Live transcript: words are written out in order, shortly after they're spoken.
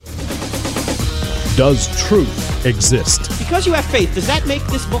Does truth exist? Because you have faith, does that make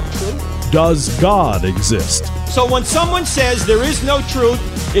this book true? Does God exist? So when someone says there is no truth,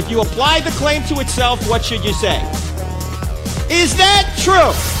 if you apply the claim to itself, what should you say? Is that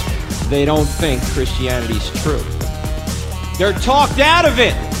true? They don't think Christianity's true. They're talked out of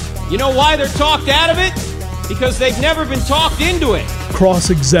it. You know why they're talked out of it? Because they've never been talked into it.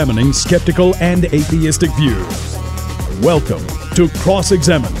 Cross-examining skeptical and atheistic views. Welcome to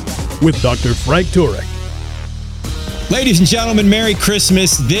Cross-Examine with Dr. Frank Turek. Ladies and gentlemen, Merry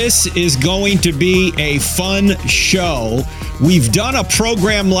Christmas. This is going to be a fun show. We've done a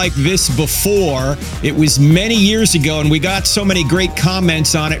program like this before. It was many years ago, and we got so many great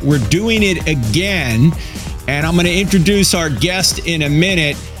comments on it. We're doing it again, and I'm going to introduce our guest in a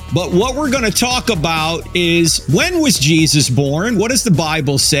minute. But what we're going to talk about is, when was Jesus born? What does the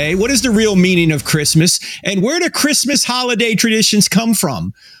Bible say? What is the real meaning of Christmas? And where do Christmas holiday traditions come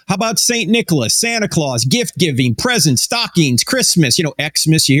from? How about St. Nicholas, Santa Claus, gift giving, presents, stockings, Christmas,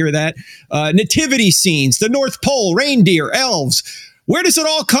 Xmas, you hear that? Nativity scenes, the North Pole, reindeer, elves. Where does it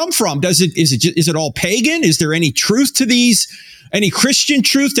all come from? Is it all pagan? Is there any truth to these? Any Christian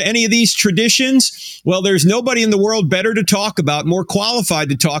truth to any of these traditions? Well, there's nobody in the world better to talk about, more qualified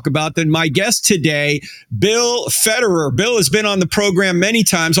to talk about than my guest today, Bill Federer. Bill has been on the program many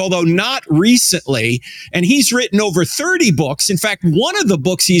times, although not recently, and he's written over 30 books. In fact, one of the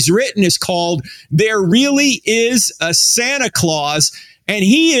books he's written is called There Really Is a Santa Claus, and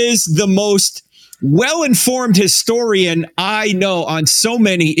he is the most well-informed historian I know on so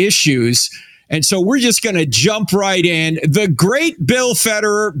many issues. And so we're just going to jump right in. The great Bill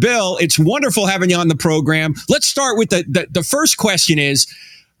Federer. Bill, it's wonderful having you on the program. Let's start with the first question is,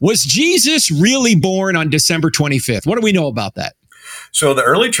 was Jesus really born on December 25th? What do we know about that? So the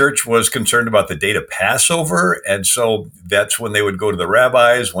early church was concerned about the date of Passover. And so that's when they would go to the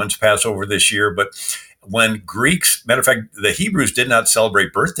rabbis, when's Passover this year? But when Greeks, matter of fact, the Hebrews did not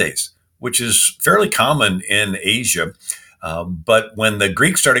celebrate birthdays, which is fairly common in Asia. But when the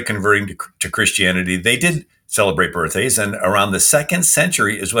Greeks started converting to Christianity, they did celebrate birthdays. And around the 2nd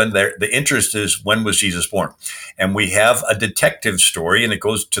century is when the interest is, when was Jesus born? And we have a detective story, and it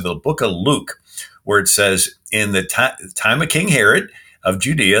goes to the book of Luke, where it says, in the time of King Herod of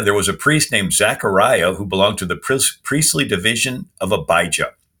Judea, there was a priest named Zechariah who belonged to the priestly division of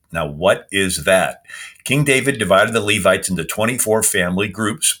Abijah. Now, what is that? King David divided the Levites into 24 family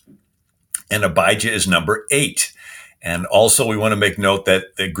groups, and Abijah is number 8. And also, we want to make note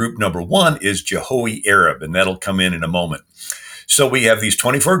that the group number 1 is Jehoiarib, and that'll come in a moment. So we have these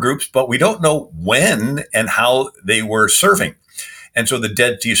 24 groups, but we don't know when and how they were serving. And so the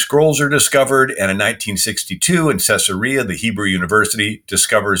Dead Sea Scrolls are discovered, and in 1962 in Caesarea, the Hebrew University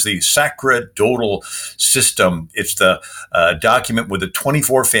discovers the sacerdotal system. It's the document with the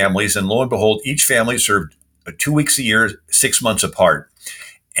 24 families, and lo and behold, each family served 2 weeks a year, 6 months apart.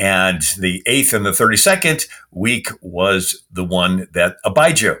 And the 8th and the 32nd week was the one that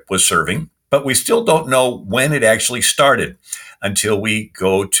Abijah was serving, but we still don't know when it actually started until we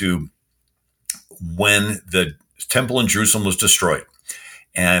go to when the temple in Jerusalem was destroyed.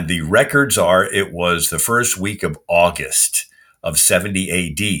 And the records are, it was the first week of August of 70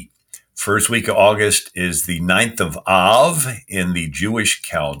 AD. First week of August is the 9th of Av in the Jewish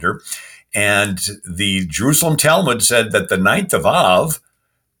calendar. And the Jerusalem Talmud said that the 9th of Av,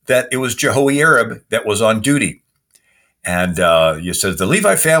 that it was Jehoiarib that was on duty. And it says the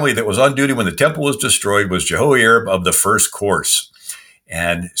Levi family that was on duty when the temple was destroyed was Jehoiarib of the first course.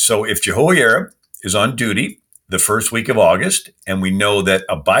 And so if Jehoiarib is on duty the first week of August, and we know that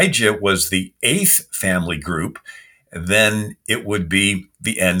Abijah was the 8th family group, then it would be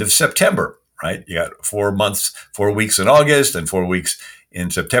the end of September, right? You got 4 months, 4 weeks in August and 4 weeks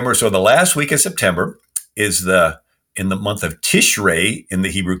in September. So the last week of September is in the month of Tishrei in the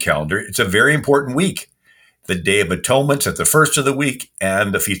Hebrew calendar. It's a very important week. The Day of Atonement's at the first of the week,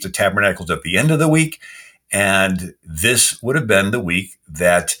 and the Feast of Tabernacles at the end of the week. And this would have been the week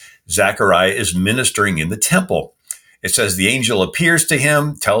that Zechariah is ministering in the temple. It says the angel appears to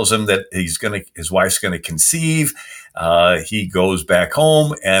him, tells him that his wife's going to conceive. He goes back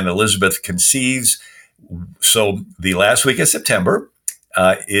home, and Elizabeth conceives. So the last week of September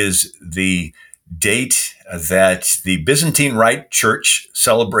is the date that the Byzantine Rite Church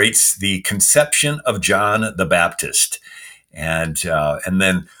celebrates the conception of John the Baptist. And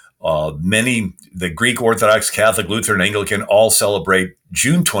then the Greek Orthodox, Catholic, Lutheran, Anglican all celebrate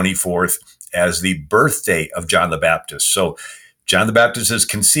June 24th as the birthday of John the Baptist. So John the Baptist is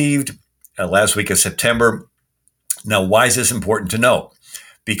conceived last week of September. Now, why is this important to know?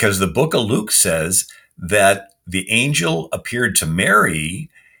 Because the book of Luke says that the angel appeared to Mary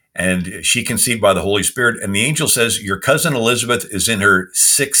and she conceived by the Holy Spirit. And the angel says, your cousin Elizabeth is in her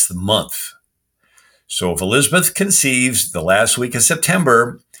 6th month. So if Elizabeth conceives the last week of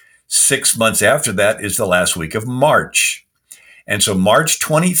September, 6 months after that is the last week of March. And so March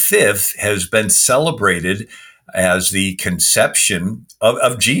 25th has been celebrated as the conception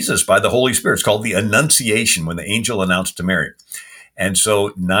of Jesus by the Holy Spirit. It's called the Annunciation, when the angel announced to Mary. And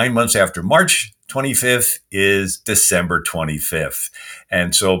so 9 months after March 25th is December 25th.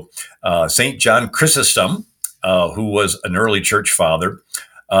 And so St. John Chrysostom, who was an early church father,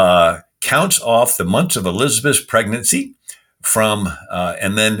 counts off the months of Elizabeth's pregnancy from,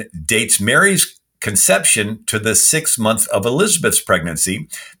 and then dates Mary's conception to the 6th month of Elizabeth's pregnancy,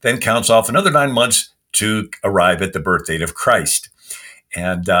 then counts off another 9 months to arrive at the birth date of Christ.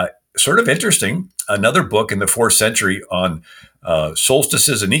 And sort of interesting, another book in the 4th century on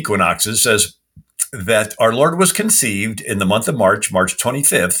solstices and equinoxes says that our Lord was conceived in the month of March, March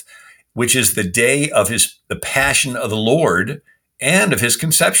 25th, which is the day of the passion of the Lord and of his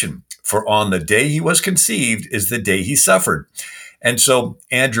conception. For on the day he was conceived is the day he suffered. And so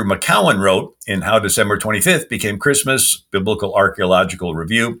Andrew McCowan wrote in How December 25th Became Christmas, Biblical Archaeological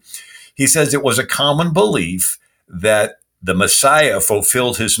Review. He says it was a common belief that the Messiah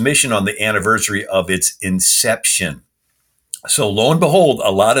fulfilled his mission on the anniversary of its inception. So lo and behold,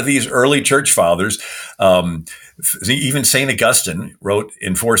 a lot of these early church fathers, even St. Augustine wrote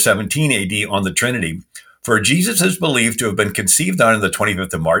in 417 AD on the Trinity, for Jesus is believed to have been conceived on the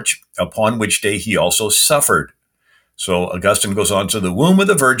 25th of March, upon which day he also suffered. So Augustine goes on to the womb of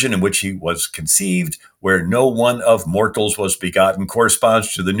the Virgin in which he was conceived, where no one of mortals was begotten,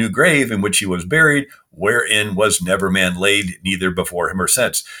 corresponds to the new grave in which he was buried, wherein was never man laid, neither before him or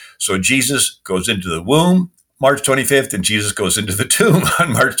since. So Jesus goes into the womb March 25th, and Jesus goes into the tomb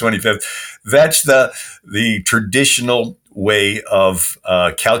on March 25th. That's the traditional way of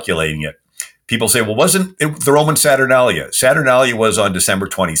calculating it. People say, well, wasn't it the Roman Saturnalia? Saturnalia was on December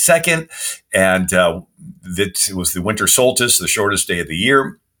 22nd, and it was the winter solstice, the shortest day of the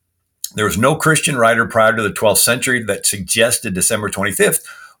year. There was no Christian writer prior to the 12th century that suggested December 25th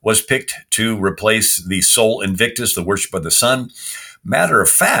was picked to replace the Sol Invictus, the worship of the sun. Matter of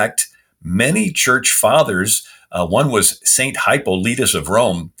fact, many church fathers, one was Saint Hippolytus of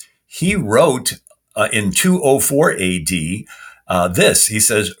Rome. He wrote in 204 AD, this, he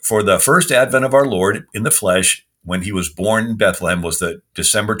says, for the first advent of our Lord in the flesh, when he was born in Bethlehem, was the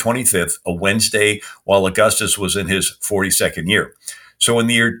December 25th, a Wednesday, while Augustus was in his 42nd year. So in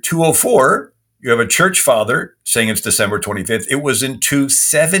the year 204, you have a church father saying it's December 25th. It was in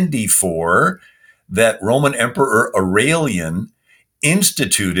 274 that Roman Emperor Aurelian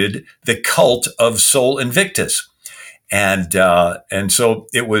instituted the cult of Sol Invictus. And so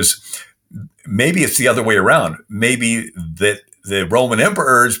it was, maybe it's the other way around. Maybe that the Roman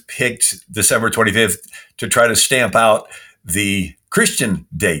emperors picked December 25th to try to stamp out the Christian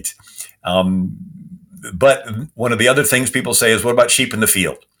date. But one of the other things people say is, what about sheep in the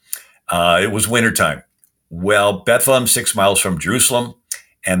field? It was wintertime. Well, Bethlehem, 6 miles from Jerusalem,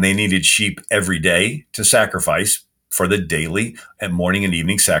 and they needed sheep every day to sacrifice for the daily and morning and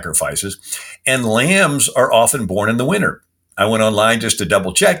evening sacrifices. And lambs are often born in the winter. I went online just to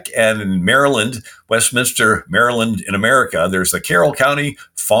double check, and in Maryland, Westminster, Maryland in America, there's the Carroll County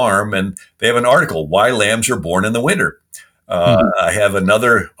Farm, and they have an article, Why Lambs Are Born in the Winter. I have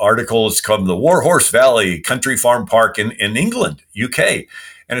another article, it's called the Warhorse Valley Country Farm Park in England, UK.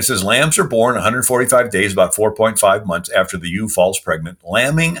 And it says, lambs are born 145 days, about 4.5 months after the ewe falls pregnant.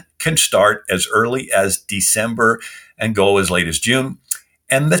 Lambing can start as early as December and go as late as June.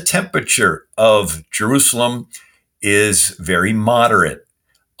 And the temperature of Jerusalem is very moderate,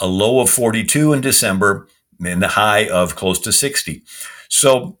 a low of 42 in December and the high of close to 60.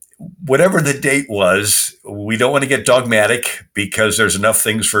 So whatever the date was, we don't want to get dogmatic because there's enough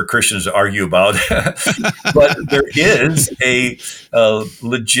things for Christians to argue about. But there is a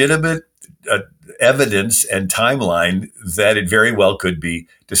legitimate evidence and timeline that it very well could be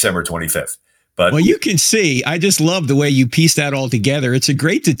December 25th. But well, you can see, I just love the way you piece that all together. It's a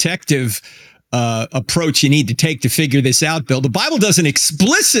great detective approach you need to take to figure this out, Bill. The Bible doesn't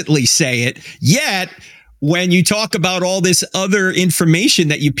explicitly say it, yet when you talk about all this other information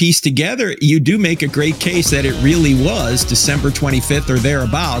that you piece together, you do make a great case that it really was December 25th or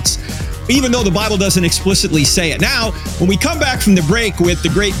thereabouts, even though the Bible doesn't explicitly say it. Now, when we come back from the break with the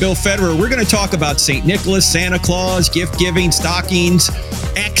great Bill Federer, we're going to talk about St. Nicholas, Santa Claus, gift giving, stockings,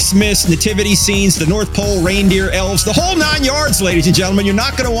 Xmas, nativity scenes, the North Pole, reindeer, elves, the whole 9 yards, ladies and gentlemen. You're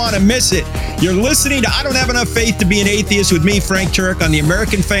not going to want to miss it. You're listening to I Don't Have Enough Faith to Be an Atheist with me, Frank Turek, on the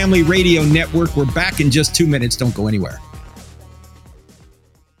American Family Radio Network. We're back in just 2 minutes. Don't go anywhere.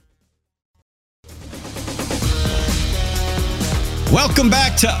 Welcome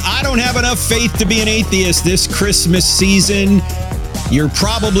back to I Don't Have Enough Faith to Be an Atheist this Christmas season. You're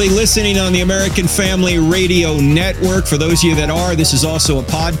probably listening on the American Family Radio Network. For those of you that are, this is also a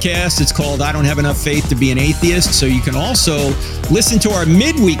podcast. It's called I Don't Have Enough Faith to Be an Atheist. So you can also listen to our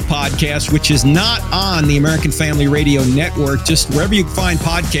midweek podcast, which is not on the American Family Radio Network. Just wherever you find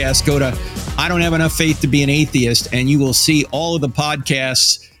podcasts, go to I Don't Have Enough Faith to Be an Atheist, and you will see all of the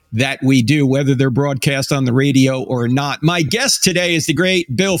podcasts that we do, whether they're broadcast on the radio or not. My guest today is the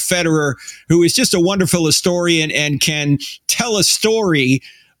great Bill Federer, who is just a wonderful historian and can tell a story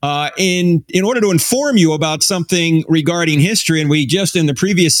in order to inform you about something regarding history. And we just in the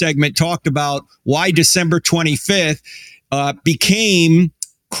previous segment talked about why December 25th became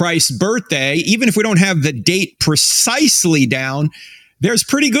Christ's birthday. Even if we don't have the date precisely down, there's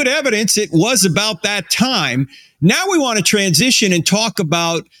pretty good evidence it was about that time. Now we want to transition and talk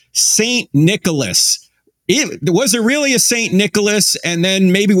about Saint Nicholas. Was there really a Saint Nicholas? And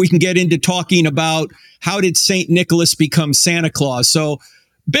then maybe we can get into talking about how did Saint Nicholas become Santa Claus? So,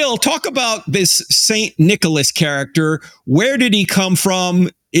 Bill, talk about this Saint Nicholas character. Where did he come from?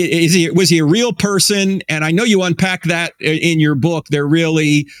 Was he a real person? And I know you unpack that in your book. There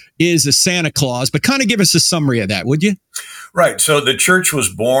really is a Santa Claus, but kind of give us a summary of that, would you? Right. So the church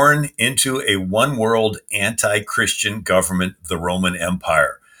was born into a one world anti-Christian government, the Roman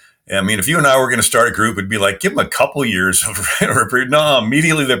Empire. I mean, if you and I were going to start a group, it'd be like, give them a couple years of reprieve. No,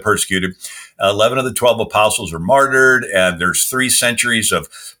 immediately they're persecuted. 11 of the 12 apostles are martyred, and there's 3 centuries of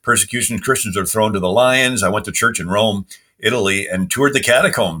persecution. Christians are thrown to the lions. I went to church in Rome, Italy, and toured the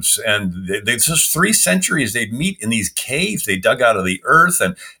catacombs. And they just 3 centuries, they'd meet in these caves they dug out of the earth.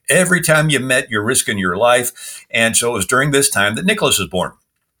 And every time you met, you're risking your life. And so it was during this time that Nicholas was born.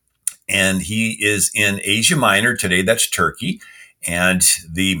 And he is in Asia Minor today. That's Turkey. And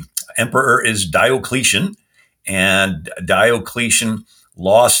the emperor is Diocletian. And Diocletian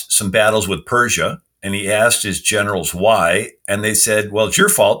lost some battles with Persia. And he asked his generals why. And they said, well, it's your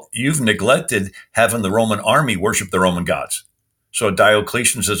fault. You've neglected having the Roman army worship the Roman gods. So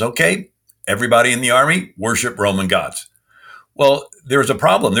Diocletian says, okay, everybody in the army worship Roman gods. Well, there's a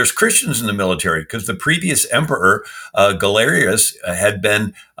problem. There's Christians in the military because the previous emperor, Galerius, had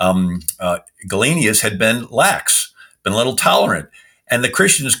been lax, been a little tolerant. And the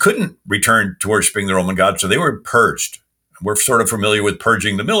Christians couldn't return to worshiping the Roman gods, so they were purged. We're sort of familiar with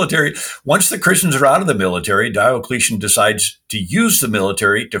purging the military. Once the Christians are out of the military, Diocletian decides to use the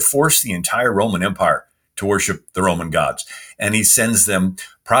military to force the entire Roman Empire to worship the Roman gods. And he sends them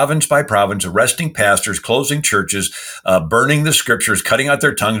province by province, arresting pastors, closing churches, burning the scriptures, cutting out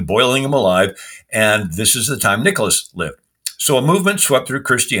their tongues, boiling them alive. And this is the time Nicholas lived. So a movement swept through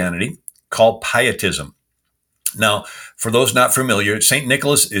Christianity called Pietism. Now, for those not familiar, St.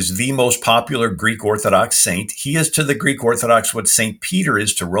 Nicholas is the most popular Greek Orthodox saint. He is to the Greek Orthodox what St. Peter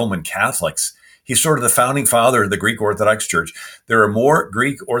is to Roman Catholics. He's sort of the founding father of the Greek Orthodox Church. There are more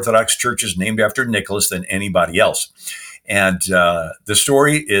Greek Orthodox churches named after Nicholas than anybody else. And the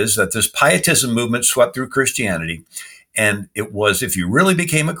story is that this Pietism movement swept through Christianity. And it was, if you really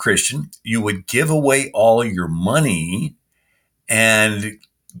became a Christian, you would give away all your money and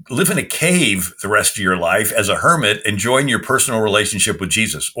live in a cave the rest of your life as a hermit, enjoying your personal relationship with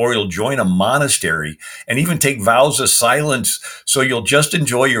Jesus. Or you'll join a monastery and even take vows of silence so you'll just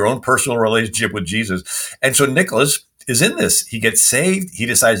enjoy your own personal relationship with Jesus. And so Nicholas is in this. He gets saved. He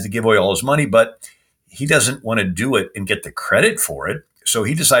decides to give away all his money, but he doesn't want to do it and get the credit for it. So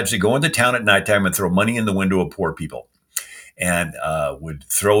he decides to go into town at nighttime and throw money in the window of poor people. And would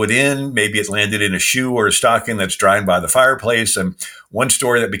throw it in. Maybe it landed in a shoe or a stocking that's drying by the fireplace. And one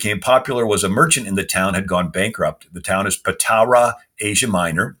story that became popular was a merchant in the town had gone bankrupt. The town is Patara, Asia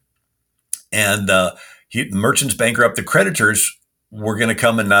Minor. And the merchant's bankrupt. The creditors were going to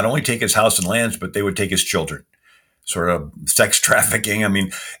come and not only take his house and lands, but they would take his children. Sort of sex trafficking. I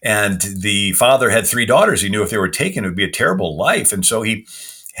mean, and the father had 3 daughters. He knew if they were taken, it would be a terrible life. And so he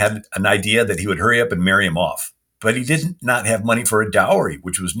had an idea that he would hurry up and marry them off. But he did not have money for a dowry,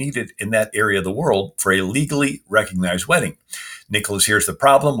 which was needed in that area of the world for a legally recognized wedding. Nicholas hears the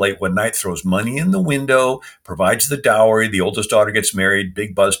problem late one night, throws money in the window, provides the dowry. The oldest daughter gets married.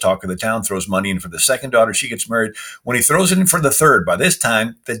 Big buzz talk of the town, throws money in for the second daughter. She gets married. When he throws it in for the third, by this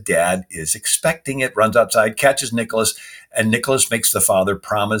time, the dad is expecting it, runs outside, catches Nicholas, and Nicholas makes the father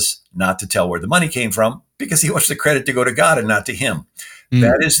promise not to tell where the money came from because he wants the credit to go to God and not to him.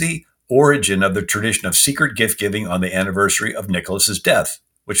 That is the origin of the tradition of secret gift giving on the anniversary of Nicholas's death,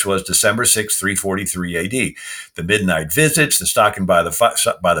 which was December 6, 343 AD. The midnight visits, the stocking by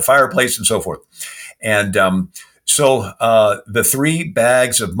the fireplace, and so forth. And So the 3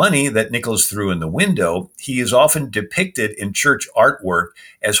 bags of money that Nicholas threw in the window, he is often depicted in church artwork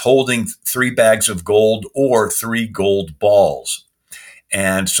as holding 3 bags of gold or 3 gold balls.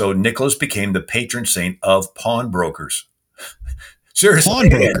 And so Nicholas became the patron saint of pawnbrokers. Seriously.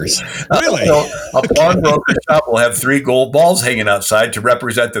 Pawnbrokers. Really? So a pawnbroker shop will have 3 gold balls hanging outside to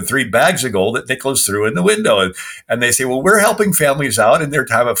represent the 3 bags of gold that Nicholas threw in the window. And they say, well, we're helping families out in their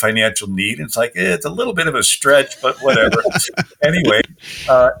time of financial need. And it's like, it's a little bit of a stretch, but whatever. Anyway,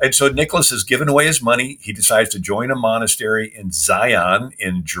 and so Nicholas has given away his money. He decides to join a monastery in Zion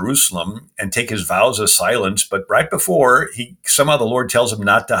in Jerusalem and take his vows of silence. But right before, somehow the Lord tells him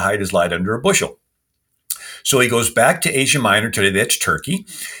not to hide his light under a bushel. So he goes back to Asia Minor. Today, that's Turkey.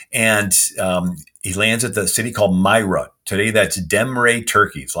 And he lands at the city called Myra. Today, that's Demre,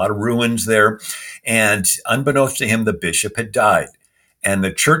 Turkey. There's a lot of ruins there. And unbeknownst to him, the bishop had died. And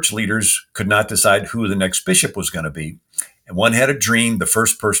the church leaders could not decide who the next bishop was going to be. And one had a dream. The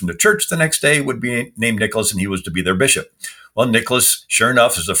first person to church the next day would be named Nicholas, and he was to be their bishop. Well, Nicholas, sure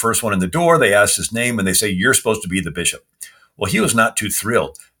enough, is the first one in the door. They ask his name, and they say, you're supposed to be the bishop. Well, he was not too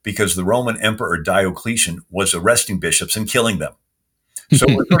thrilled, because the Roman Emperor Diocletian was arresting bishops and killing them. So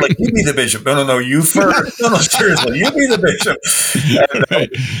we're like, you be the bishop. No, you first. No, seriously, you be the bishop.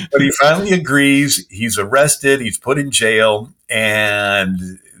 And, but he finally agrees. He's arrested. He's put in jail.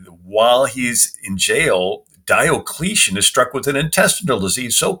 And while he's in jail, Diocletian is struck with an intestinal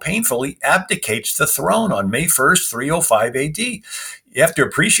disease so painful he abdicates the throne on May 1st, 305 AD. You have to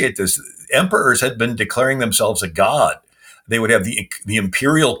appreciate this. Emperors had been declaring themselves a god. They would have the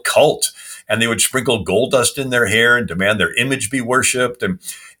imperial cult, and they would sprinkle gold dust in their hair and demand their image be worshipped.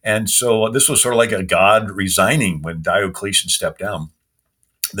 And so this was sort of like a god resigning when Diocletian stepped down.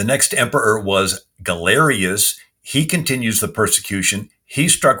 The next emperor was Galerius. He continues the persecution.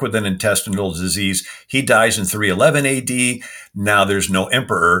 He's struck with an intestinal disease. He dies in 311 AD. Now there's no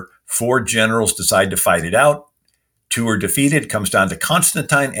emperor. 4 generals decide to fight it out. 2 are defeated. It comes down to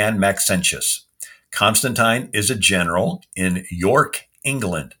Constantine and Maxentius. Constantine is a general in York,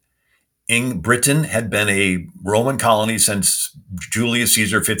 England. Britain had been a Roman colony since Julius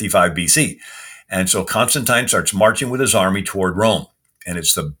Caesar 55 BC. And so Constantine starts marching with his army toward Rome. And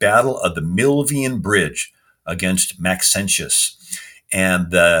it's the Battle of the Milvian Bridge against Maxentius.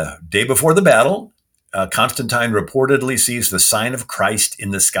 And the day before the battle, Constantine reportedly sees the sign of Christ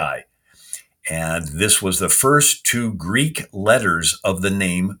in the sky. And this was the first 2 Greek letters of the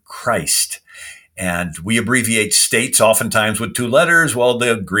name Christ. And we abbreviate states oftentimes with 2 letters. Well,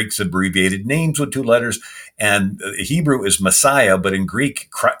 the Greeks abbreviated names with 2 letters. And Hebrew is Messiah, but in Greek,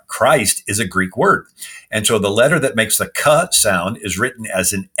 Christ is a Greek word. And so the letter that makes the K sound is written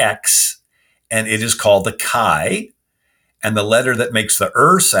as an X, and it is called the Chi. And the letter that makes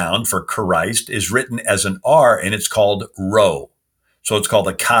the sound for Christ is written as an R, and it's called Rho. So it's called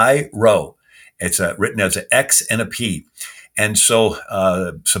the Chi Rho. It's written as an X and a P. And so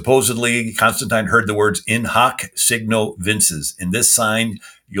supposedly Constantine heard the words in hoc signo vinces. In this sign,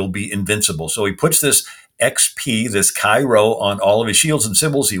 you'll be invincible. So he puts this XP, this Chi Rho, on all of his shields and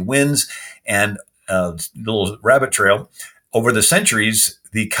symbols. He wins. And little rabbit trail. Over the centuries,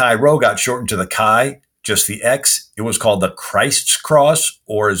 the Chi Rho got shortened to the Chi, just the X. It was called the Christ's cross,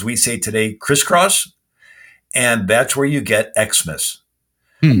 or as we say today, crisscross. And that's where you get Xmas.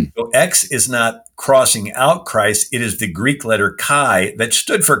 So X is not crossing out Christ. It is the Greek letter Chi that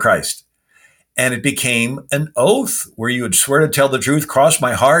stood for Christ. And it became an oath where you would swear to tell the truth, cross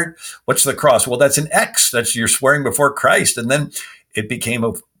my heart. What's the cross? Well, that's an X. That's you're swearing before Christ. And then it became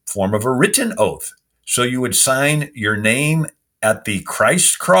a form of a written oath. So you would sign your name at the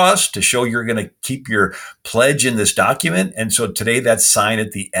Christ cross to show you're going to keep your pledge in this document. And so today that's signed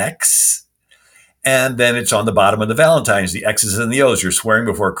at the X. And then it's on the bottom of the Valentines, the X's and the O's. You're swearing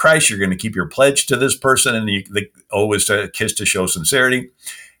before Christ. You're going to keep your pledge to this person. And the O is a kiss to show sincerity.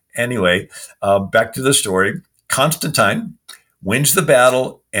 Anyway, back to the story. Constantine wins the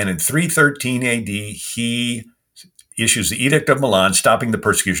battle. And in 313 AD, he issues the Edict of Milan, stopping the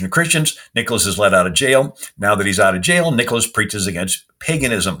persecution of Christians. Nicholas is let out of jail. Now that he's out of jail, Nicholas preaches against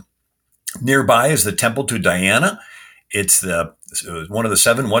paganism. Nearby is the temple to Diana. It's one of the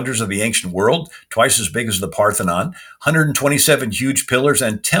 7 wonders of the ancient world, twice as big as the Parthenon, 127 huge pillars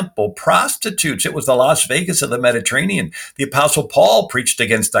and temple prostitutes. It was the Las Vegas of the Mediterranean. The Apostle Paul preached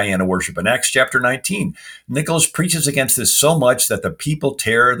against Diana worship in Acts chapter 19. Nicholas preaches against this so much that the people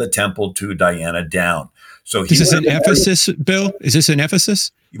tear the temple to Diana down. So is this in Ephesus, Bill? Is this in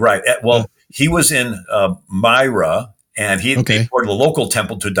Ephesus? Right. Well, he was in Myra And they Okay. tore the local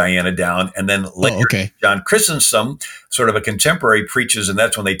temple to Diana down. And then later, okay. John Chrysostom, sort of a contemporary, preaches, and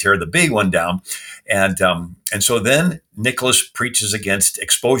that's when they tear the big one down. And so then Nicholas preaches against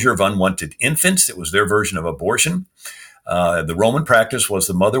exposure of unwanted infants. It was their version of abortion. The Roman practice was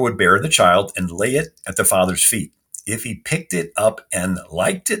the mother would bear the child and lay it at the father's feet. If he picked it up and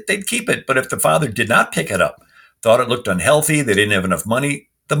liked it, they'd keep it. But if the father did not pick it up, thought it looked unhealthy, they didn't have enough money,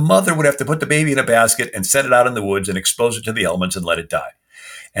 the mother would have to put the baby in a basket and set it out in the woods and expose it to the elements and let it die.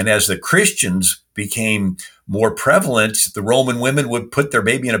 And as the Christians became more prevalent, the Roman women would put their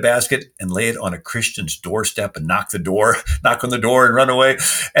baby in a basket and lay it on a Christian's doorstep and knock on the door and run away.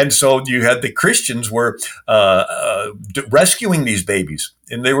 And so you had the Christians were rescuing these babies,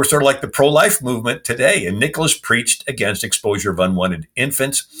 and they were sort of like the pro-life movement today. And Nicholas preached against exposure of unwanted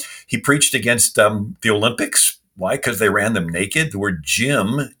infants. He preached against the Olympics. Why? Because they ran them naked. The word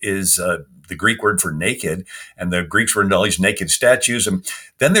gym is the Greek word for naked, and the Greeks were into all these naked statues. And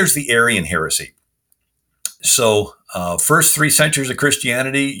then there's the Arian heresy. So first 3 centuries of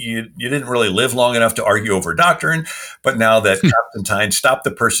Christianity, you didn't really live long enough to argue over doctrine. But now that Constantine stopped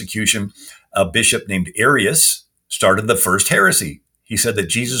the persecution, a bishop named Arius started the first heresy. He said that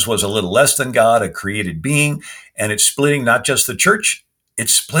Jesus was a little less than God, a created being, and it's splitting not just the church,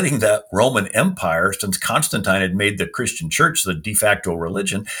 it's splitting the Roman Empire, since Constantine had made the Christian church the de facto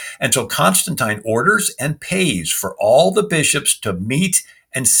religion. And so Constantine orders and pays for all the bishops to meet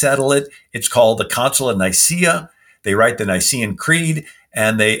and settle it. It's called the Council of Nicaea. They write the Nicene Creed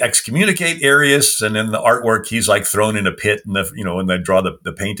and they excommunicate Arius. And in the artwork, he's like thrown in a pit, and they draw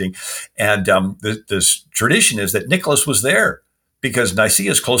the painting. And this tradition is that Nicholas was there because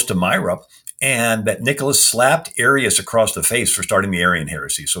Nicaea is close to Myra, and that Nicholas slapped Arius across the face for starting the Arian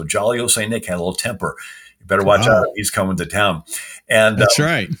heresy. So jolly old St. Nick had a little temper. You better watch out. He's coming to town. And that's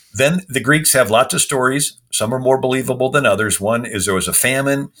right. Then the Greeks have lots of stories. Some are more believable than others. One is there was a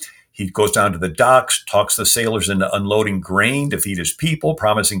famine. He goes down to the docks, talks the sailors into unloading grain to feed his people,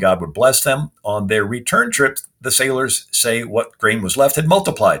 promising God would bless them. On their return trip, the sailors say what grain was left had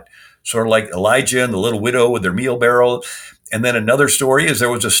multiplied, sort of like Elijah and the little widow with their meal barrel. And then another story is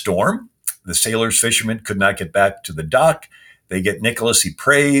there was a storm. The sailors, fishermen could not get back to the dock. They get Nicholas. He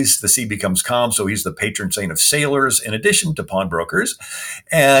prays. The sea becomes calm. So he's the patron saint of sailors, in addition to pawnbrokers.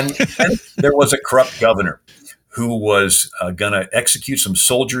 And there was a corrupt governor who was going to execute some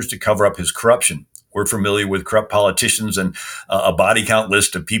soldiers to cover up his corruption. We're familiar with corrupt politicians and a body count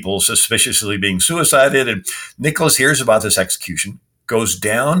list of people suspiciously being suicided. And Nicholas hears about this execution, goes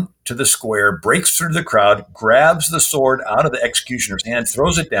down to the square, breaks through the crowd, grabs the sword out of the executioner's hand,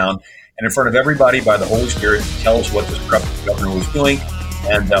 throws it down, and in front of everybody by the Holy Spirit tells what this corrupt governor was doing.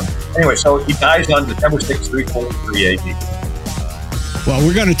 And anyway, so he dies on December 6, 343 AD. Well,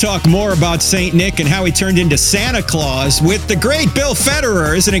 we're going to talk more about St. Nick and how he turned into Santa Claus with the great Bill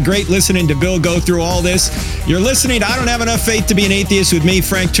Federer. Isn't it great listening to Bill go through all this? You're listening to I Don't Have Enough Faith to Be an Atheist with me,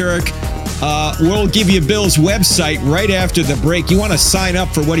 Frank Turek. We'll give you Bill's website right after the break. You want to sign up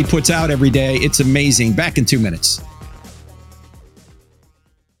for what he puts out every day. It's amazing. Back in 2 minutes.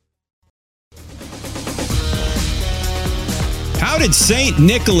 How did St.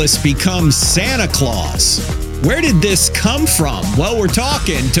 Nicholas become Santa Claus? Where did this come from? Well, we're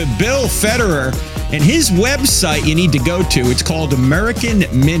talking to Bill Federer, and his website you need to go to. It's called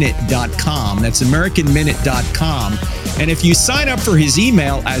AmericanMinute.com. That's AmericanMinute.com. And if you sign up for his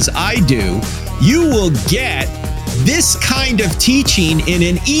email, as I do, you will get this kind of teaching in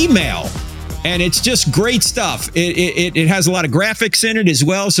an email. And it's just great stuff. It has a lot of graphics in it as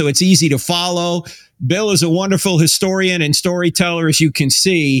well, so it's easy to follow. Bill is a wonderful historian and storyteller, as you can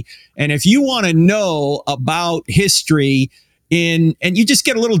see. And if you want to know about history and you just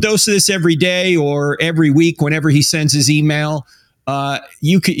get a little dose of this every day or every week whenever he sends his email,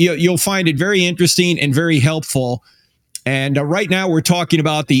 you'll find it very interesting and very helpful. And right now we're talking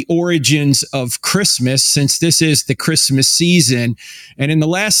about the origins of Christmas, since this is the Christmas season. And in the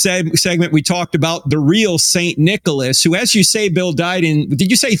last segment, we talked about the real St. Nicholas, who, as you say, Bill, died in, did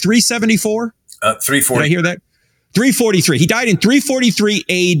you say 374? 340. Did I hear that? 343. He died in 343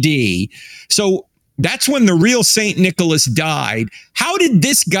 AD. So that's when the real St. Nicholas died. How did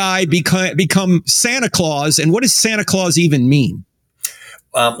this guy become Santa Claus, and what does Santa Claus even mean?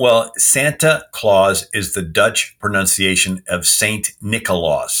 Well, Santa Claus is the Dutch pronunciation of Saint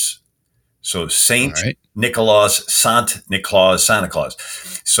Nicolaas. So Saint Nicolaas, Sant Nicolaas, Santa Claus.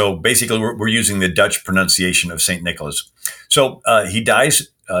 So basically, we're using the Dutch pronunciation of Saint Nicholas. So he dies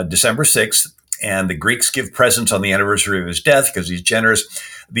December 6th, and the Greeks give presents on the anniversary of his death because he's generous.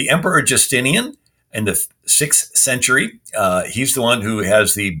 The Emperor Justinian in the 6th century. He's the one who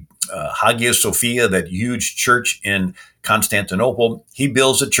has the Hagia Sophia, that huge church in Constantinople. He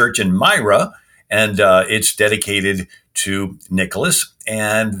builds a church in Myra, and it's dedicated to Nicholas.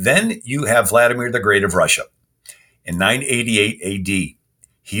 And then you have Vladimir the Great of Russia. In 988 AD,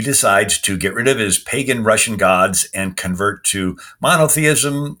 he decides to get rid of his pagan Russian gods and convert to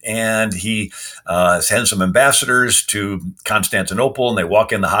monotheism. And he sends some ambassadors to Constantinople, and they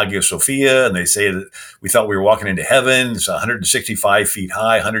walk in the Hagia Sophia, and they say that we thought we were walking into heaven. It's 165 feet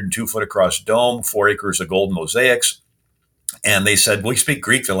high, 102 foot across dome, 4 acres of gold mosaics. And they said, we speak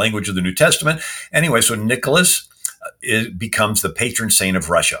Greek, the language of the New Testament. Anyway, so Nicholas becomes the patron saint of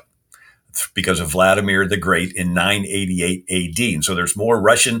Russia because of Vladimir the Great in 988 AD. And so there's more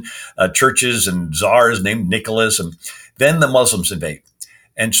Russian churches and czars named Nicholas, and then the Muslims invade.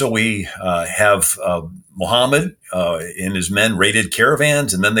 And so we have Muhammad and his men raided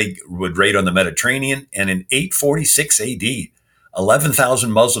caravans, and then they would raid on the Mediterranean. And in 846 AD,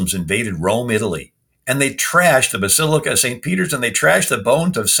 11,000 Muslims invaded Rome, Italy. And they trashed the Basilica of St. Peter's, and they trashed the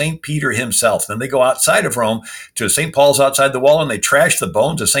bones of St. Peter himself. Then they go outside of Rome to St. Paul's outside the wall, and they trash the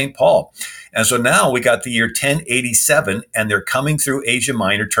bones of St. Paul. And so now we got the year 1087, and they're coming through Asia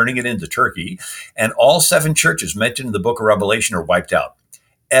Minor, turning it into Turkey. And all 7 churches mentioned in the book of Revelation are wiped out.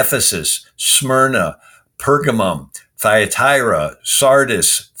 Ephesus, Smyrna, Pergamum, Thyatira,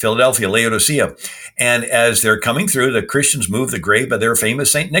 Sardis, Philadelphia, Laodicea. And as they're coming through, the Christians move the grave of their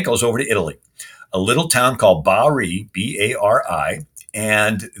famous St. Nicholas over to Italy, a little town called Bari, B-A-R-I,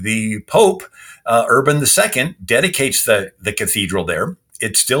 and the Pope, Urban II, dedicates the cathedral there.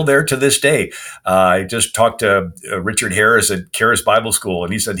 It's still there to this day. I just talked to Richard Harris at Charis Bible School,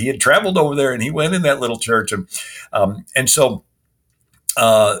 and he said he had traveled over there, and he went in that little church. And so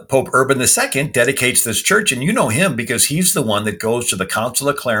Pope Urban II dedicates this church, and you know him because he's the one that goes to the Council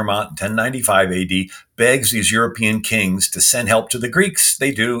of Clermont in 1095 AD, begs these European kings to send help to the Greeks.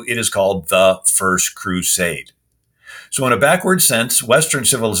 They do. It is called the First Crusade. So in a backward sense, Western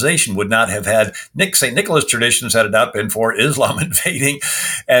civilization would not have had St. Nicholas traditions had it not been for Islam invading.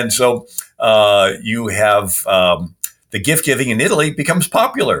 And so you have the gift giving in Italy becomes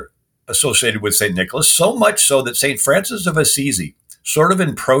popular associated with St. Nicholas, so much so that St. Francis of Assisi, sort of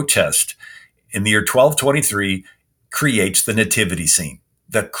in protest, in the year 1223, creates the nativity scene,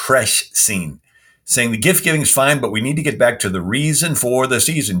 the creche scene, saying the gift giving is fine, but we need to get back to the reason for the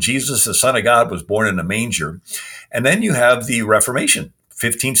season. Jesus, the Son of God, was born in a manger. And then you have the Reformation,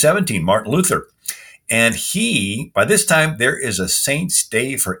 1517, Martin Luther. And he, by this time, there is a saint's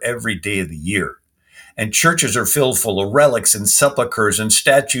day for every day of the year. And churches are filled full of relics and sepulchres and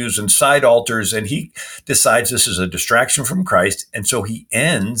statues and side altars. And he decides this is a distraction from Christ. And so he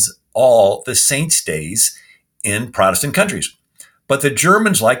ends all the saints' days in Protestant countries. But the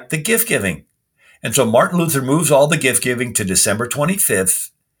Germans like the gift giving. And so Martin Luther moves all the gift giving to December 25th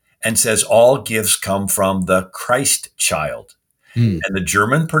and says all gifts come from the Christ child. And the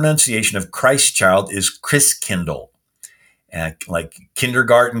German pronunciation of Christ child is Christkindl. And like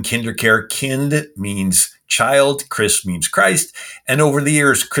kindergarten, kindercare, kind means child, Chris means Christ. And over the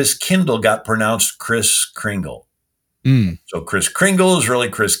years, Christkindl got pronounced Kris Kringle. So Kris Kringle is really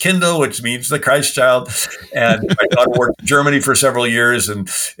Christkindl, which means the Christ child. And my daughter worked in Germany for several years, and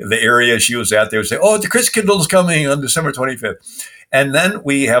the area she was at, they would say, oh, the Christkindl is coming on December 25th. And then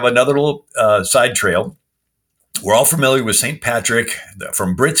we have another little side trail. We're all familiar with St. Patrick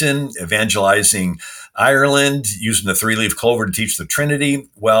from Britain, evangelizing Ireland, using the 3-leaf clover to teach the Trinity.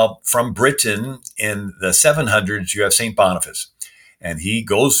 Well, from Britain in the 700s, you have St. Boniface, and he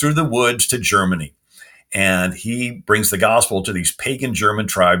goes through the woods to Germany, and he brings the gospel to these pagan German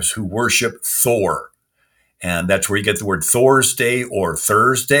tribes who worship Thor. And that's where you get the word Thor's Day or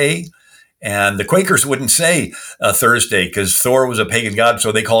Thursday. And the Quakers wouldn't say Thursday because Thor was a pagan god,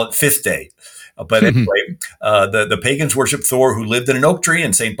 so they call it Fifth Day. But anyway, the pagans worship Thor, who lived in an oak tree,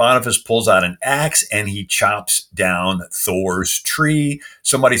 and St. Boniface pulls out an axe and he chops down Thor's tree.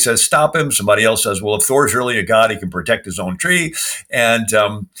 Somebody says, stop him. Somebody else says, well, if Thor's really a god, he can protect his own tree. And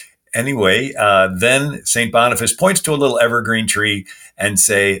anyway, then St. Boniface points to a little evergreen tree and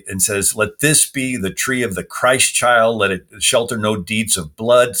says, let this be the tree of the Christ child. Let it shelter no deeds of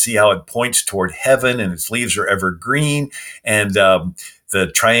blood. See how it points toward heaven, and its leaves are evergreen. And the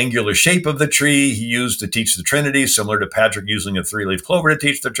triangular shape of the tree he used to teach the Trinity, similar to Patrick using a 3-leaf clover to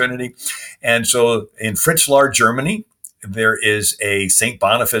teach the Trinity. And so in Fritzlar, Germany, there is a St.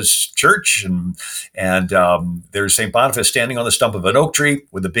 Boniface church, and there's St. Boniface standing on the stump of an oak tree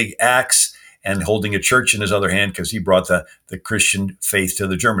with a big axe and holding a church in his other hand because he brought the Christian faith to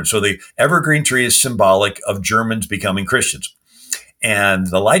the Germans. So the evergreen tree is symbolic of Germans becoming Christians. And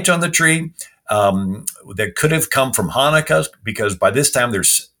the lights on the tree that could have come from Hanukkah, because by this time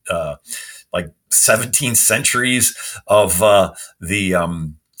there's like 17 centuries of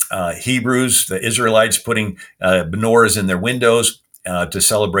the Hebrews, the Israelites, putting menorahs in their windows to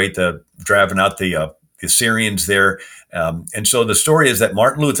celebrate the driving out the Assyrians there. And so the story is that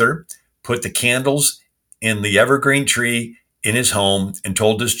Martin Luther put the candles in the evergreen tree in his home and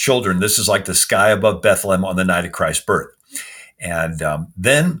told his children, this is like the sky above Bethlehem on the night of Christ's birth. And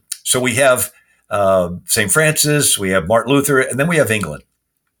then, so we have St. Francis, we have Martin Luther, and then we have England.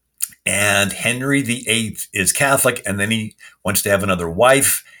 And Henry VIII is Catholic, and then he wants to have another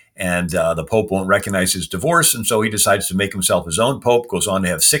wife, and the Pope won't recognize his divorce, and so he decides to make himself his own Pope, goes on to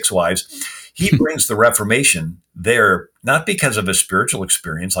have 6 wives. He brings the Reformation there, not because of a spiritual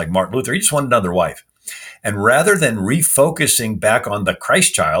experience like Martin Luther, he just wanted another wife. And rather than refocusing back on the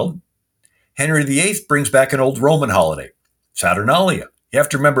Christ child, Henry VIII brings back an old Roman holiday, Saturnalia. You have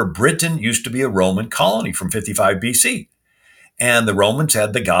to remember, Britain used to be a Roman colony from 55 BC. And the Romans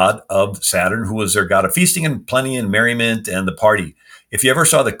had the god of Saturn, who was their god of feasting and plenty and merriment and the party. If you ever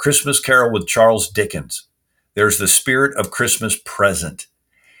saw the Christmas Carol with Charles Dickens, there's the spirit of Christmas present.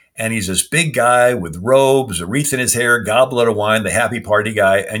 And he's this big guy with robes, a wreath in his hair, goblet of wine, the happy party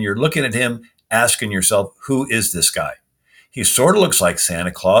guy. And you're looking at him asking yourself, who is this guy? He sort of looks like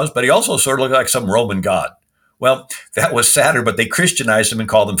Santa Claus, but he also sort of looks like some Roman god. Well, that was Saturn, but they Christianized him and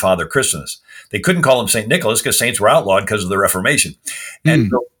called him Father Christmas. They couldn't call him St. Nicholas because saints were outlawed because of the Reformation. And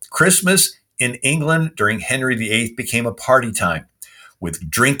so Christmas in England during Henry VIII became a party time with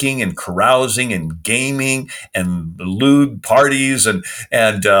drinking and carousing and gaming and lewd parties and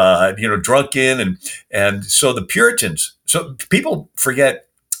drunken. And so the Puritans, so people forget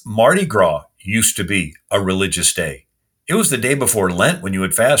Mardi Gras used to be a religious day. It was the day before Lent when you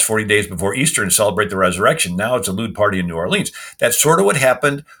would fast 40 days before Easter and celebrate the resurrection. Now it's a lewd party in New Orleans. That's sort of what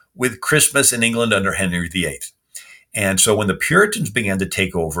happened with Christmas in England under Henry VIII. And so when the Puritans began to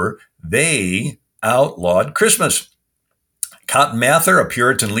take over, they outlawed Christmas. Cotton Mather, a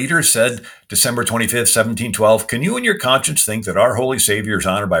Puritan leader, said December 25th, 1712, "Can you in your conscience think that our holy Savior is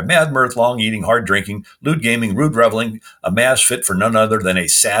honored by mad mirth, long eating, hard drinking, lewd gaming, rude reveling, a mass fit for none other than a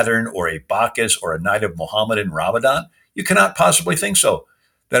Saturn or a Bacchus or a night of Mohammedan Ramadan? You cannot possibly think so.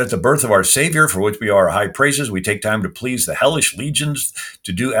 That at the birth of our Savior, for which we are high praises, we take time to please the hellish legions,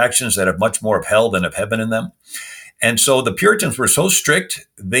 to do actions that have much more of hell than of heaven in them." And so the Puritans were so strict,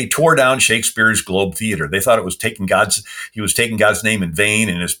 they tore down Shakespeare's Globe Theater. They thought he was taking God's name in vain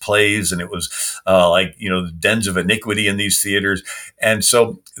in his plays, and it was the dens of iniquity in these theaters. And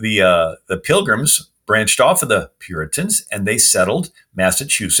so the Pilgrims branched off of the Puritans, and they settled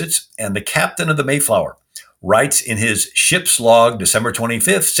Massachusetts. And the captain of the Mayflower writes in his ship's log, December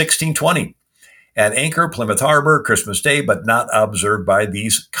 25th, 1620, "At anchor, Plymouth Harbor, Christmas Day, but not observed by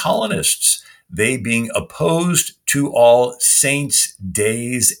these colonists, they being opposed to all saints'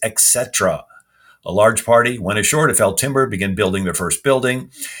 days, etc." A large party went ashore to fell timber, began building their first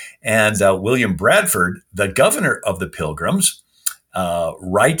building. And William Bradford, the governor of the Pilgrims,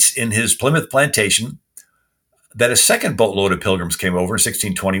 writes in his Plymouth Plantation that a second boatload of Pilgrims came over in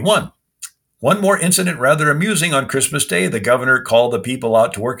 1621. "One more incident rather amusing. On Christmas Day, the governor called the people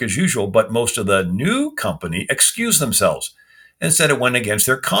out to work as usual, but most of the new company excused themselves and said it went against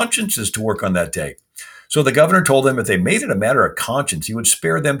their consciences to work on that day. So the governor told them if they made it a matter of conscience, he would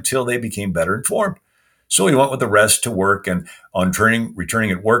spare them till they became better informed. So he went with the rest to work, and on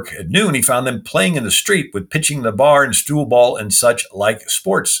returning at work at noon, he found them playing in the street with pitching the bar and stool ball and such like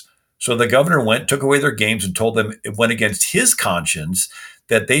sports. So the governor went, took away their games, and told them it went against his conscience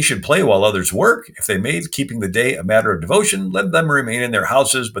that they should play while others work. If they made keeping the day a matter of devotion, let them remain in their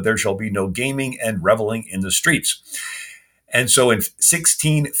houses, but there shall be no gaming and reveling in the streets." And so in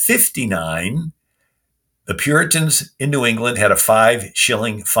 1659, the Puritans in New England had a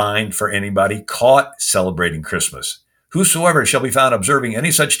 5-shilling fine for anybody caught celebrating Christmas. "Whosoever shall be found observing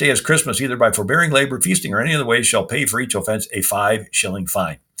any such day as Christmas, either by forbearing labor, feasting, or any other way, shall pay for each offense a 5-shilling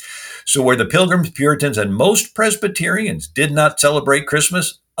fine." So where the Pilgrims, Puritans, and most Presbyterians did not celebrate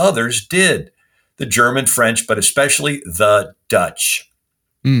Christmas, others did. The German, French, but especially the Dutch.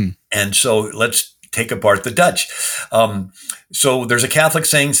 And so let's take apart the Dutch. So there's a Catholic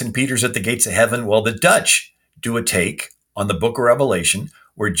saying, St. Peter's at the gates of heaven. Well, the Dutch do a take on the book of Revelation,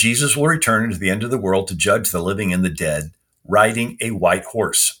 where Jesus will return to the end of the world to judge the living and the dead, riding a white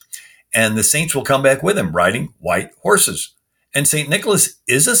horse. And the saints will come back with him, riding white horses. And St. Nicholas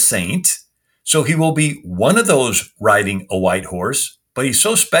is a saint, so he will be one of those riding a white horse. But he's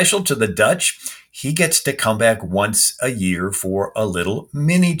so special to the Dutch, he gets to come back once a year for a little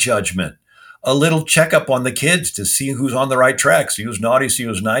mini judgment, a little checkup on the kids to see who's on the right track, see who's naughty, see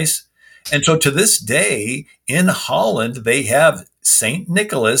who's nice. And so to this day in Holland, they have St.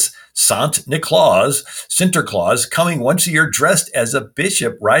 Nicholas, Sinterklaas, coming once a year dressed as a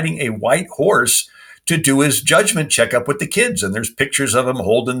bishop riding a white horse to do his judgment checkup with the kids. And there's pictures of him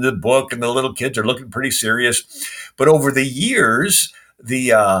holding the book, and the little kids are looking pretty serious. But over the years,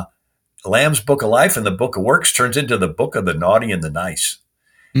 the Lamb's Book of Life and the Book of Works turns into the Book of the Naughty and the Nice.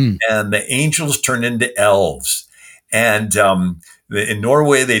 And the angels turn into elves. And in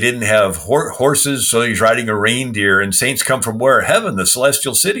Norway, they didn't have horses, so he's riding a reindeer. And saints come from where? Heaven, the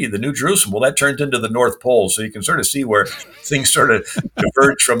celestial city, the New Jerusalem. Well, that turned into the North Pole. So you can sort of see where things sort of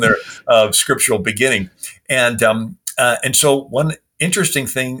diverge from their scriptural beginning. And so one interesting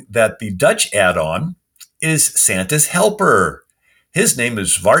thing that the Dutch add on is Santa's helper. His name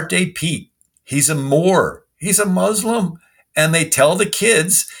is Zwarte Piet. He's a Moor. He's a Muslim. And they tell the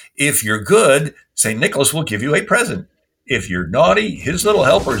kids, if you're good, St. Nicholas will give you a present. If you're naughty, his little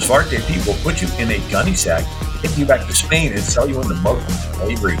helper, Zwarte Piet, will put you in a gunny sack, take you back to Spain, and sell you into Muslim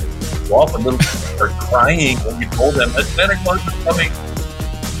slavery. So often little kids are crying when you told them that Santa Claus is coming.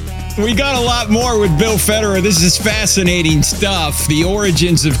 We got a lot more with Bill Federer. This is fascinating stuff. The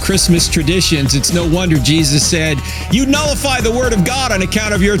origins of Christmas traditions. It's no wonder Jesus said, you nullify the word of God on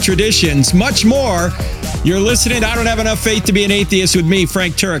account of your traditions. Much more. You're listening. I Don't Have Enough Faith to Be an Atheist with me,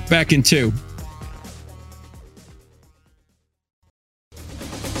 Frank Turek, back in 2.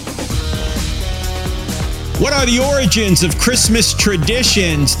 What are the origins of Christmas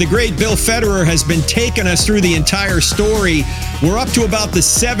traditions? The great Bill Federer has been taking us through the entire story. We're up to about the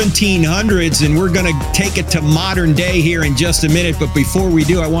 1700s, and we're going to take it to modern day here in just a minute. But before we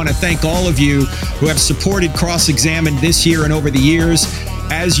do, I want to thank all of you who have supported Cross-Examined this year and over the years.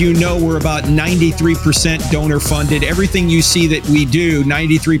 As you know, we're about 93% donor funded. Everything you see that we do,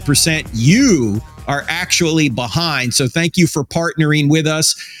 93%, you are actually behind. So thank you for partnering with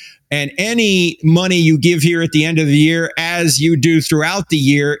us. And any money you give here at the end of the year, as you do throughout the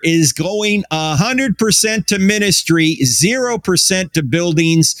year, is going 100% to ministry, 0% to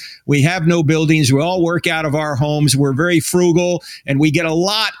buildings. We have no buildings. We all work out of our homes. We're very frugal, and we get a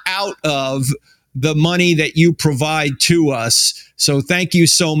lot out of the money that you provide to us. So thank you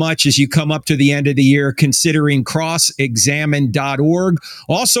so much as you come up to the end of the year, considering crossexamine.org.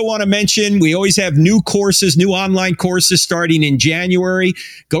 Also want to mention, we always have new courses, new online courses starting in January.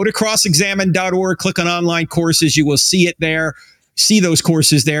 Go to crossexamine.org, click on online courses. You will see it there. See those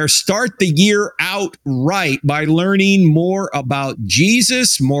courses there. Start the year out right by learning more about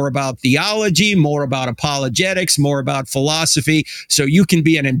Jesus, more about theology, more about apologetics, more about philosophy, so you can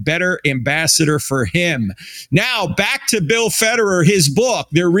be a better ambassador for him. Now, back to Bill Federer, his book,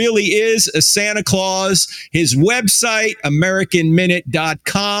 There Really Is a Santa Claus, his website,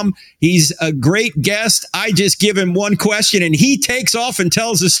 AmericanMinute.com. He's a great guest. I just give him one question, and he takes off and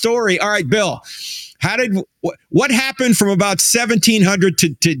tells a story. All right, Bill. What happened from about 1700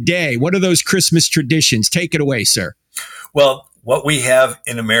 to today? What are those Christmas traditions? Take it away, sir. Well, what we have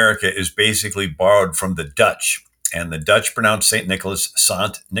in America is basically borrowed from the Dutch. And the Dutch pronounce St. Nicholas,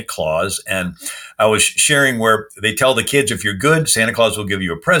 Sant Niklaas. And I was sharing where they tell the kids, if you're good, Santa Claus will give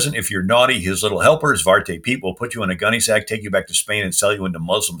you a present. If you're naughty, his little helper, Zwarte Piet, will put you in a gunny sack, take you back to Spain, and sell you into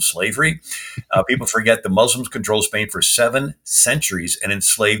Muslim slavery. People forget the Muslims controlled Spain for 7 centuries and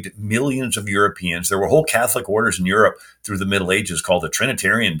enslaved millions of Europeans. There were whole Catholic orders in Europe through the Middle Ages called the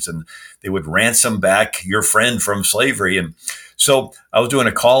Trinitarians, and they would ransom back your friend from slavery. And so I was doing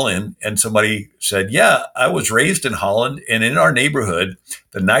a call-in, and somebody said, yeah, I was raised in Holland, and in our neighborhood,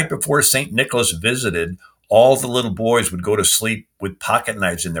 the night before St. Nicholas visited, all the little boys would go to sleep with pocket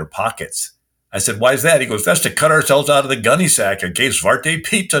knives in their pockets. I said, why is that? He goes, that's to cut ourselves out of the gunny sack in case Zwarte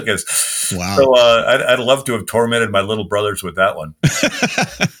Piet took us. Wow. So I'd love to have tormented my little brothers with that one.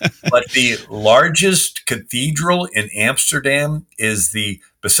 But the largest cathedral in Amsterdam is the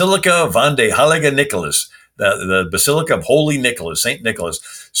Basilica van de Heilige Nicholas, the Basilica of Holy Nicholas, St.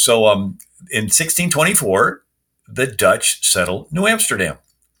 Nicholas. So in 1624, the Dutch settle New Amsterdam,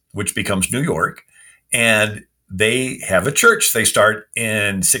 which becomes New York. And they have a church. They start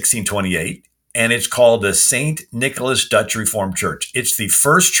in 1628, and it's called the St. Nicholas Dutch Reformed Church. It's the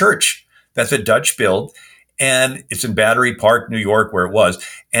first church that the Dutch built, and it's in Battery Park, New York, where it was.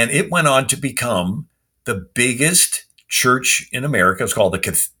 And it went on to become the biggest church in America. It's called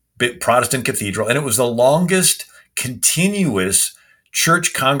the Protestant Cathedral, and it was the longest continuous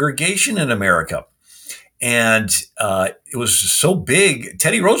church congregation in America. And it was so big,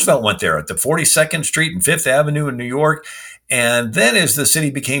 Teddy Roosevelt went there at the 42nd Street and 5th Avenue in New York. And then as the city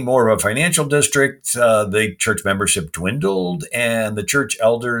became more of a financial district, the church membership dwindled, and the church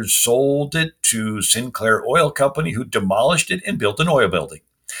elders sold it to Sinclair Oil Company, who demolished it and built an oil building.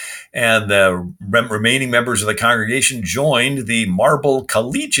 And the remaining members of the congregation joined the Marble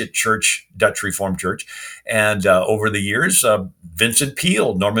Collegiate Church, Dutch Reformed Church. And over the years, Norman Vincent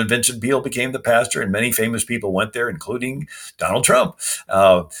Peale became the pastor, and many famous people went there, including Donald Trump.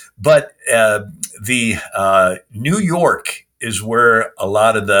 But New York is where a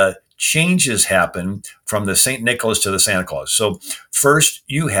lot of the changes happen from the St. Nicholas to the Santa Claus. So first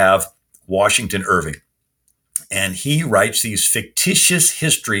you have Washington Irving. And he writes these fictitious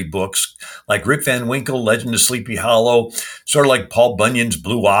history books like Rip Van Winkle, Legend of Sleepy Hollow, sort of like Paul Bunyan's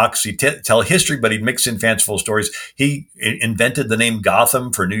Blue Ox. He'd tell history, but he'd mix in fanciful stories. He invented the name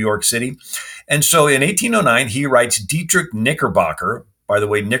Gotham for New York City. And so in 1809, he writes Dietrich Knickerbocker. By the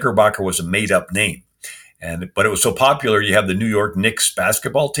way, Knickerbocker was a made-up name. But it was so popular, you have the New York Knicks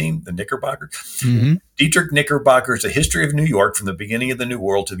basketball team, the Knickerbockers. Mm-hmm. Dietrich Knickerbocker is a history of New York from the beginning of the New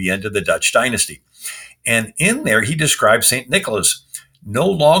World to the end of the Dutch dynasty. And in there, he describes St. Nicholas no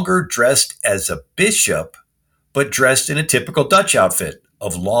longer dressed as a bishop, but dressed in a typical Dutch outfit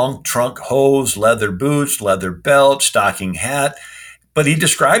of long trunk hose, leather boots, leather belt, stocking hat. But he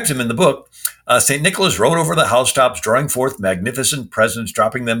describes him in the book. St. Nicholas rode over the housetops, drawing forth magnificent presents,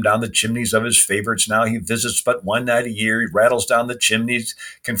 dropping them down the chimneys of his favorites. Now he visits but one night a year. He rattles down the chimneys,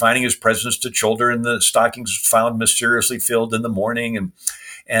 confining his presents to children. The stockings found mysteriously filled in the morning.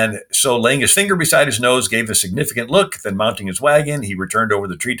 And so laying his finger beside his nose gave a significant look. Then mounting his wagon, he returned over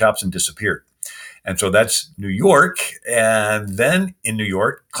the treetops and disappeared. And so that's New York. And then in New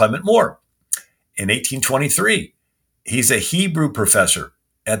York, Clement Moore. In 1823, he's a Hebrew professor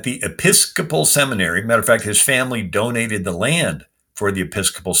at the Episcopal Seminary. Matter of fact, his family donated the land for the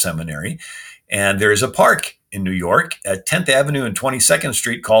Episcopal Seminary. And there is a park in New York at 10th Avenue and 22nd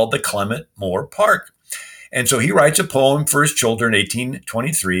Street called the Clement Moore Park. And so he writes a poem for his children in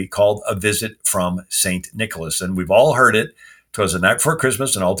 1823 called A Visit from St. Nicholas. And we've all heard it. 'Twas the night before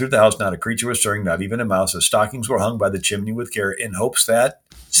Christmas, and all through the house not a creature was stirring, not even a mouse. The stockings were hung by the chimney with care in hopes that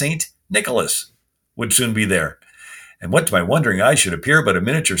St. Nicholas would soon be there. And what to my wondering eye should appear but a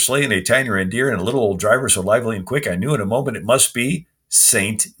miniature sleigh and a tiny reindeer and a little old driver so lively and quick, I knew in a moment it must be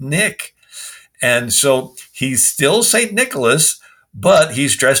St. Nick. And so he's still St. Nicholas, but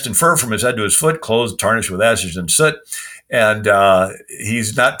he's dressed in fur from his head to his foot, clothes tarnished with ashes and soot. And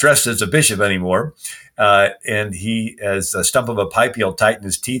he's not dressed as a bishop anymore. And he, as a stump of a pipe, he'll tighten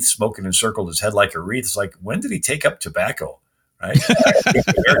his teeth, smoking encircled his head like a wreath. It's like, when did he take up tobacco? Right?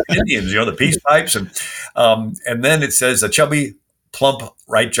 American Indians, the peace pipes. And then it says, a chubby, plump,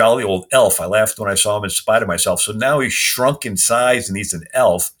 right jolly old elf. I laughed when I saw him in spite of myself. So now he's shrunk in size and he's an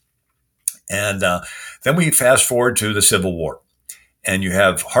elf. And then we fast forward to the Civil War. And you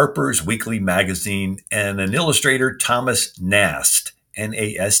have Harper's Weekly Magazine and an illustrator, Thomas Nast,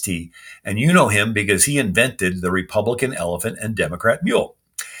 N-A-S-T. And you know him because he invented the Republican elephant and Democrat mule.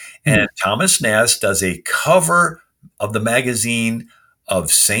 And Thomas Nast does a cover of the magazine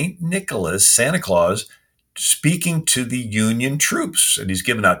of St. Nicholas, Santa Claus, speaking to the Union troops. And he's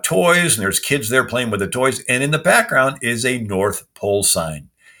giving out toys, and there's kids there playing with the toys. And in the background is a North Pole sign.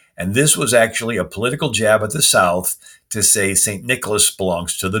 And this was actually a political jab at the South to say St. Nicholas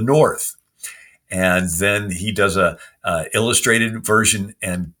belongs to the North. And then he does a illustrated version,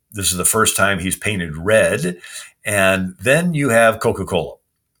 and this is the first time he's painted red. And then you have Coca-Cola,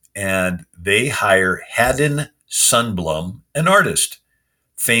 and they hire Haddon Sundblom, an artist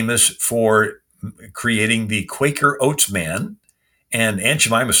famous for creating the Quaker Oats Man and Aunt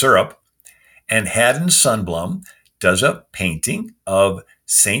Jemima syrup. And Haddon Sundblom does a painting of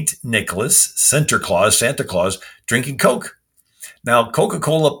St. Nicholas, Santa Claus, drinking Coke. Now,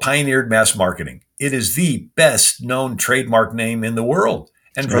 Coca-Cola pioneered mass marketing. It is the best known trademark name in the world.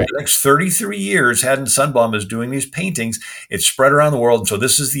 And for the next 33 years, Haddon Sundblom is doing these paintings. It's spread around the world. And so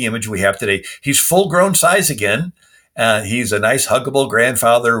this is the image we have today. He's full-grown size again. He's a nice, huggable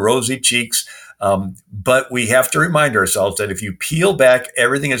grandfather, rosy cheeks. But we have to remind ourselves that if you peel back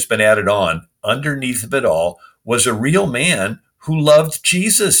everything that's been added on, underneath of it all was a real man who loved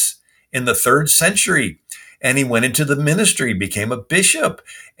Jesus in the 3rd century. And he went into the ministry, became a bishop,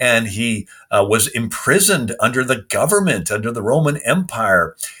 and he was imprisoned under the government, under the Roman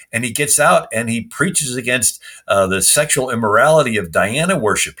Empire. And he gets out and he preaches against the sexual immorality of Diana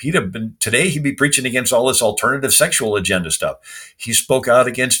worship. Today he'd be preaching against all this alternative sexual agenda stuff. He spoke out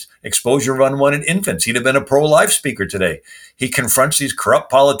against exposure of unwanted infants. He'd have been a pro-life speaker today. He confronts these corrupt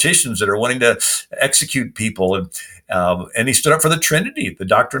politicians that are wanting to execute people. And he stood up for the Trinity, the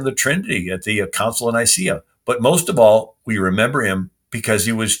doctrine of the Trinity at the Council of Nicaea. But most of all, we remember him because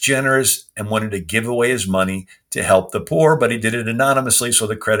he was generous and wanted to give away his money to help the poor, but he did it anonymously so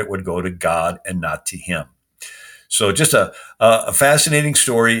the credit would go to God and not to him. So just a fascinating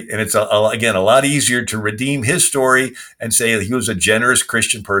story. And it's, again, a lot easier to redeem his story and say that he was a generous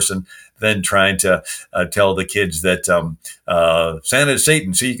Christian person than trying to tell the kids that Santa is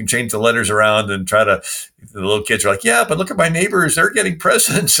Satan, so you can change the letters around and try to, the little kids are like, yeah, but look at my neighbors, they're getting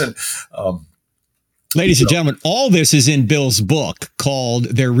presents. And ladies and gentlemen, all this is in Bill's book called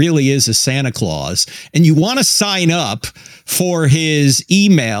There Really Is a Santa Claus. And you want to sign up for his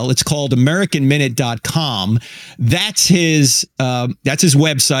email. It's called AmericanMinute.com. That's his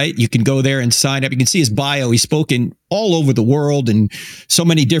website. You can go there and sign up. You can see his bio. He's spoken all over the world in so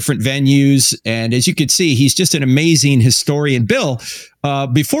many different venues. And as you can see, he's just an amazing historian. Bill,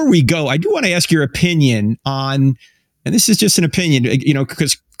 before we go, I do want to ask your opinion on, and this is just an opinion,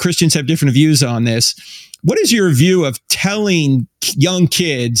 because Christians have different views on this. What is your view of telling young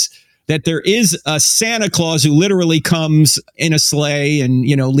kids that there is a Santa Claus who literally comes in a sleigh and,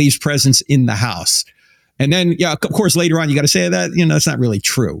 leaves presents in the house? And then, of course, later on, you got to say that, it's not really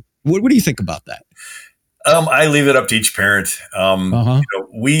true. What do you think about that? I leave it up to each parent.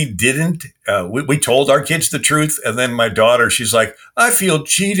 We didn't. We told our kids the truth, and then my daughter, she's like, "I feel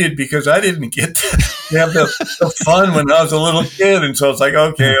cheated because I didn't get to have the fun when I was a little kid." And so it's like,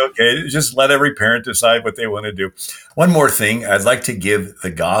 okay, just let every parent decide what they want to do. One more thing, I'd like to give the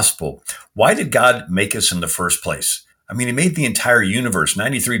gospel. Why did God make us in the first place? I mean, he made the entire universe,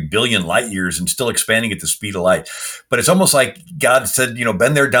 93 billion light years, and still expanding at the speed of light. But it's almost like God said,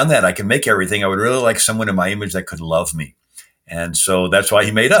 been there, done that. I can make everything. I would really like someone in my image that could love me. And so that's why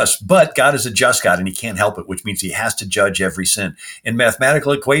he made us. But God is a just God, and he can't help it, which means he has to judge every sin. In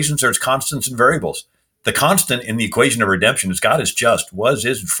mathematical equations, there's constants and variables. The constant in the equation of redemption is God is just, was,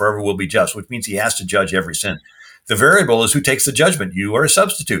 is, and forever will be just, which means he has to judge every sin. The variable is who takes the judgment. You are a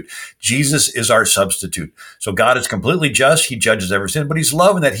substitute. Jesus is our substitute. So God is completely just. He judges every sin, but he's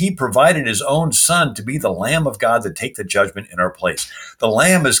loving that he provided his own son to be the Lamb of God to take the judgment in our place. The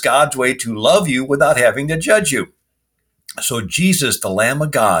Lamb is God's way to love you without having to judge you. So Jesus, the Lamb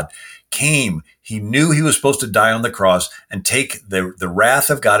of God, came. He knew he was supposed to die on the cross and take the wrath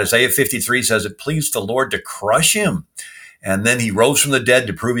of God. Isaiah 53 says it pleased the Lord to crush him. And then he rose from the dead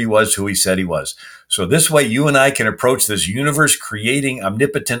to prove he was who he said he was. So this way, you and I can approach this universe creating,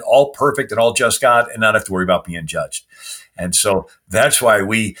 omnipotent, all perfect, and all just God and not have to worry about being judged. And so that's why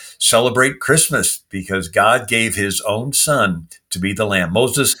we celebrate Christmas, because God gave his own son to be the lamb.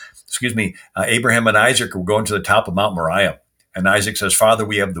 Abraham and Isaac were going to the top of Mount Moriah. And Isaac says, Father,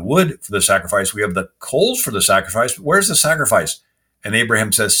 we have the wood for the sacrifice. We have the coals for the sacrifice. But where's the sacrifice? And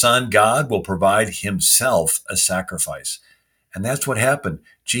Abraham says, Son, God will provide himself a sacrifice. And that's what happened.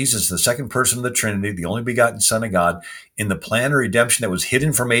 Jesus, the second person of the Trinity, the only begotten Son of God, in the plan of redemption that was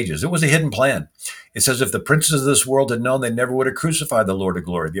hidden from ages. It was a hidden plan. It says if the princes of this world had known, they never would have crucified the Lord of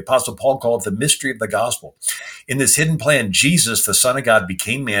glory. The Apostle Paul called it the mystery of the gospel. In this hidden plan, Jesus, the Son of God,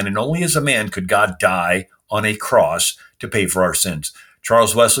 became man, and only as a man could God die on a cross to pay for our sins.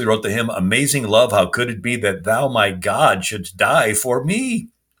 Charles Wesley wrote the hymn, Amazing Love, how could it be that thou, my God, shouldst die for me?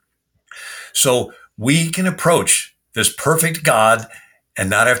 So we can approach this perfect God and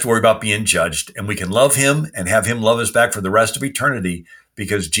not have to worry about being judged. And we can love him and have him love us back for the rest of eternity,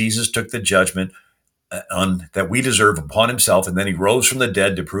 because Jesus took the judgment that we deserve upon himself. And then he rose from the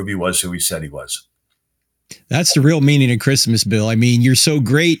dead to prove he was who he said he was. That's the real meaning of Christmas, Bill. I mean, you're so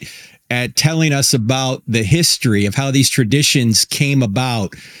great at telling us about the history of how these traditions came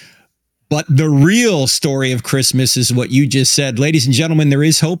about. But the real story of Christmas is what you just said. Ladies and gentlemen, there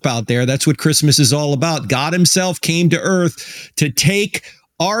is hope out there. That's what Christmas is all about. God himself came to earth to take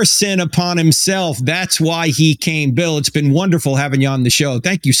our sin upon himself. That's why he came. Bill, it's been wonderful having you on the show.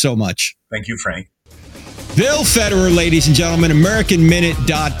 Thank you so much. Thank you, Frank. Bill Federer, ladies and gentlemen,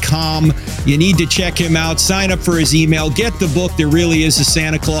 AmericanMinute.com. You need to check him out. Sign up for his email. Get the book, There Really Is a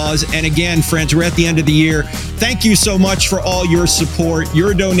Santa Claus. And again, friends, we're at the end of the year. Thank you so much for all your support.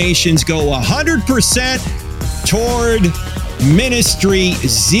 Your donations go 100% toward ministry,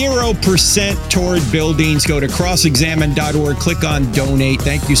 0% toward buildings. Go to crossexamine.org. Click on donate.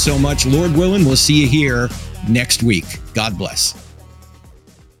 Thank you so much. Lord willing, we'll see you here next week. God bless.